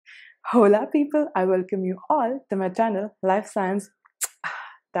Hola people, I welcome you all to my channel Life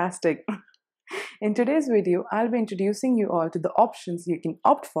SCIENCETASTIC. In today's video, I'll be introducing you all to the options you can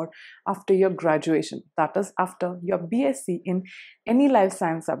opt for after your graduation, that is after your B.Sc in any life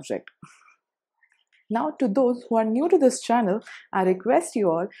science subject. Now to those who are new to this channel, I request you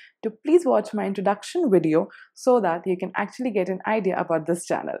all to please watch my introduction video so that you can actually get an idea about this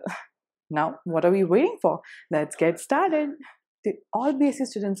channel. Now, what are we waiting for? Let's get started. To all B.Sc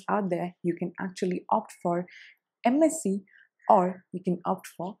students out there, you can actually opt for M.Sc or you can opt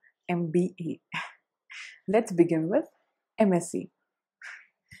for MBA. Let's begin with M.Sc.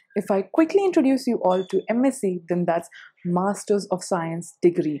 If I quickly introduce you all to M.Sc, then that's Masters of Science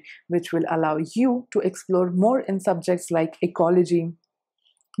degree, which will allow you to explore more in subjects like ecology,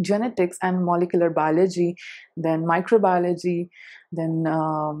 genetics and molecular biology, then microbiology, then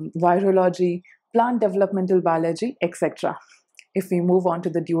virology, plant developmental biology, etc. If we move on to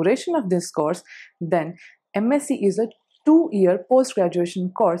the duration of this course, then M.Sc is a 2-year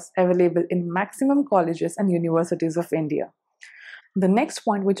post-graduation course available in maximum colleges and universities of India. The next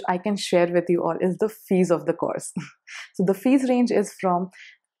point which I can share with you all is the fees of the course. So the fees range is from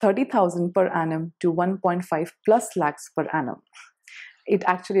 30,000 per annum to 1.5 plus lakhs per annum. It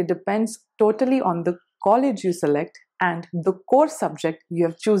actually depends totally on the college you select and the course subject you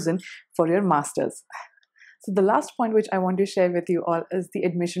have chosen for your masters. So the last point which I want to share with you all is the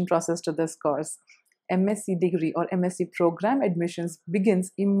admission process to this course. M.Sc degree or M.Sc program admissions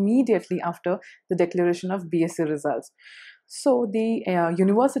begins immediately after the declaration of B.Sc results. So the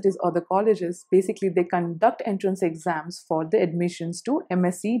universities or the colleges, basically they conduct entrance exams for the admissions to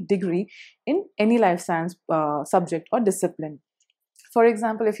M.Sc degree in any life science subject or discipline. For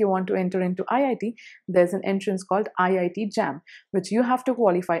example, if you want to enter into IIT, there's an entrance called IIT JAM, which you have to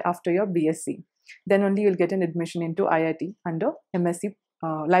qualify after your B.Sc. Then only you'll get an admission into IIT under M.Sc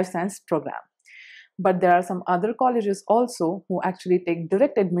life science program. But there are some other colleges also who actually take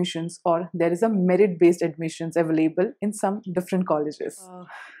direct admissions, or there is a merit-based admissions available in some different colleges.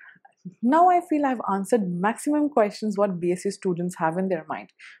 Now I feel I've answered maximum questions what B.Sc students have in their mind,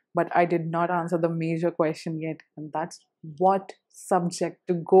 but I did not answer the major question yet, and that's what subject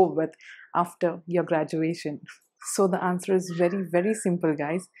to go with after your graduation. So the answer is very, very simple,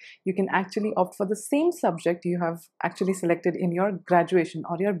 guys. You can actually opt for the same subject you have actually selected in your graduation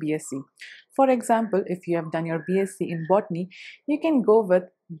or your B.Sc. For example, if you have done your B.Sc in botany, you can go with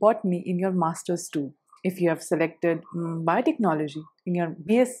botany in your master's too. If you have selected biotechnology in your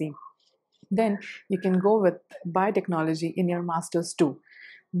B.Sc, then you can go with biotechnology in your master's too.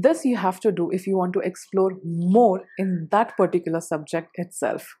 This you have to do if you want to explore more in that particular subject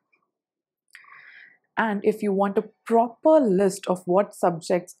itself. And if you want a proper list of what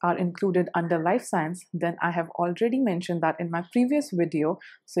subjects are included under life science, then I have already mentioned that in my previous video,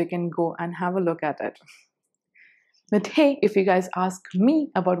 so you can go and have a look at it. But hey, if you guys ask me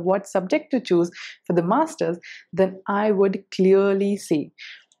about what subject to choose for the masters, then I would clearly say,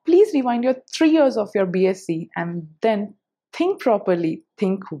 please rewind your 3 years of your B.Sc and then think properly,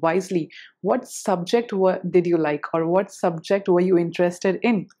 think wisely. What subject did you like, or what subject were you interested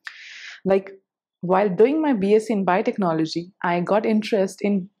in? Like, while doing my B.Sc in biotechnology, I got interest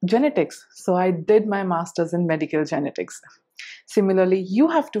in genetics, so I did my master's in medical genetics. Similarly, you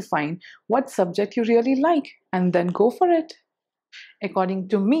have to find what subject you really like and then go for it. According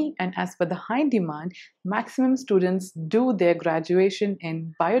to me, and as per the high demand, maximum students do their graduation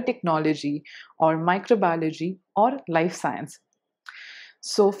in biotechnology or microbiology or life science.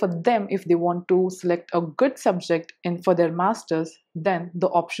 So for them, if they want to select a good subject for their masters, then the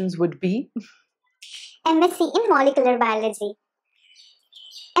options would be M.Sc in molecular biology,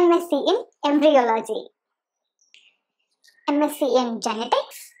 M.Sc in embryology, M.Sc in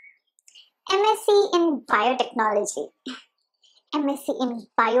genetics, M.Sc in biotechnology, M.Sc in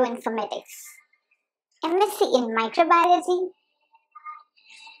bioinformatics, M.Sc in microbiology,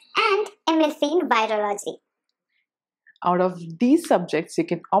 and M.Sc in virology. Out of these subjects, you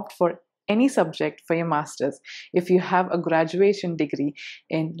can opt for any subject for your masters if you have a graduation degree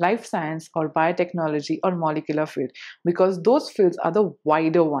in life science or biotechnology or molecular field, because those fields are the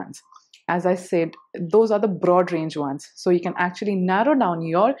wider ones. As I said, those are the broad range ones. So you can actually narrow down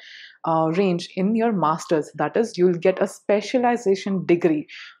your range in your masters. That is, you'll get a specialization degree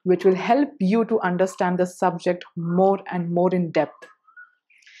which will help you to understand the subject more and more in depth.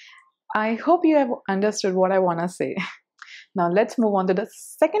 I hope you have understood what I want to say. Now let's move on to the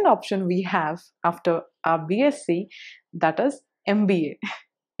second option we have after our B.Sc, that is MBA.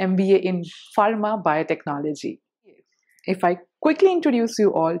 MBA in Pharma Biotechnology. If I quickly introduce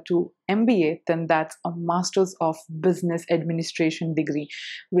you all to MBA, then that's a Masters of Business Administration degree,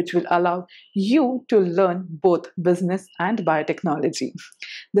 which will allow you to learn both business and biotechnology.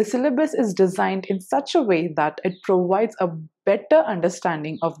 The syllabus is designed in such a way that it provides a better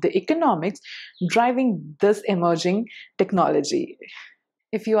understanding of the economics driving this emerging technology.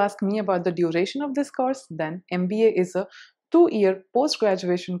 If you ask me about the duration of this course, then MBA is a 2-year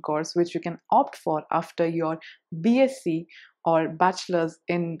post-graduation course which you can opt for after your B.Sc or bachelor's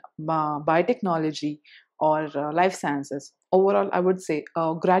in biotechnology or life sciences. Overall, I would say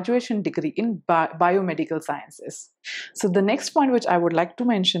a graduation degree in biomedical sciences. So the next point which I would like to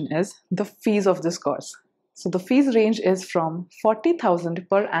mention is the fees of this course. So the fees range is from 40,000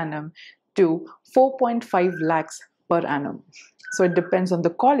 per annum to 4.5 lakhs per annum. So it depends on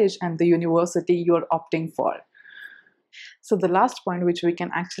the college and the university you're opting for. So the last point which we can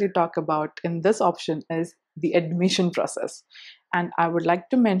actually talk about in this option is the admission process. And I would like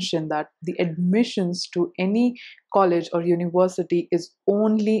to mention that the admissions to any college or university is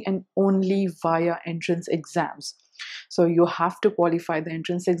only and only via entrance exams. So you have to qualify the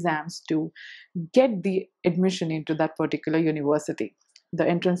entrance exams to get the admission into that particular university. The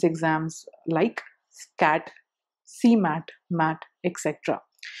entrance exams like SCAT, CMAT, MAT, etc.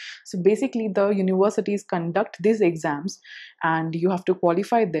 So basically, the universities conduct these exams and you have to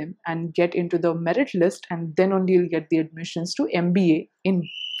qualify them and get into the merit list, and then only you'll get the admissions to MBA in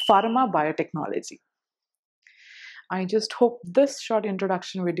pharma biotechnology. I just hope this short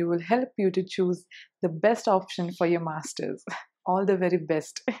introduction video will help you to choose the best option for your masters. All the very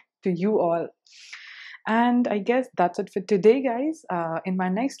best to you all. And I guess that's it for today, guys. In my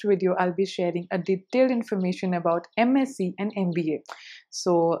next video, I'll be sharing a detailed information about M.Sc and MBA.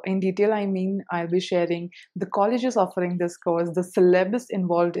 So in detail, I mean, I'll be sharing the colleges offering this course, the syllabus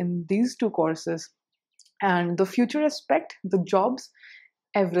involved in these two courses, and the future aspect, the jobs,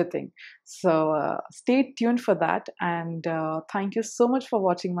 everything. So stay tuned for that. And thank you so much for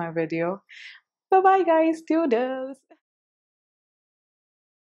watching my video. Bye-bye, guys. Toodles.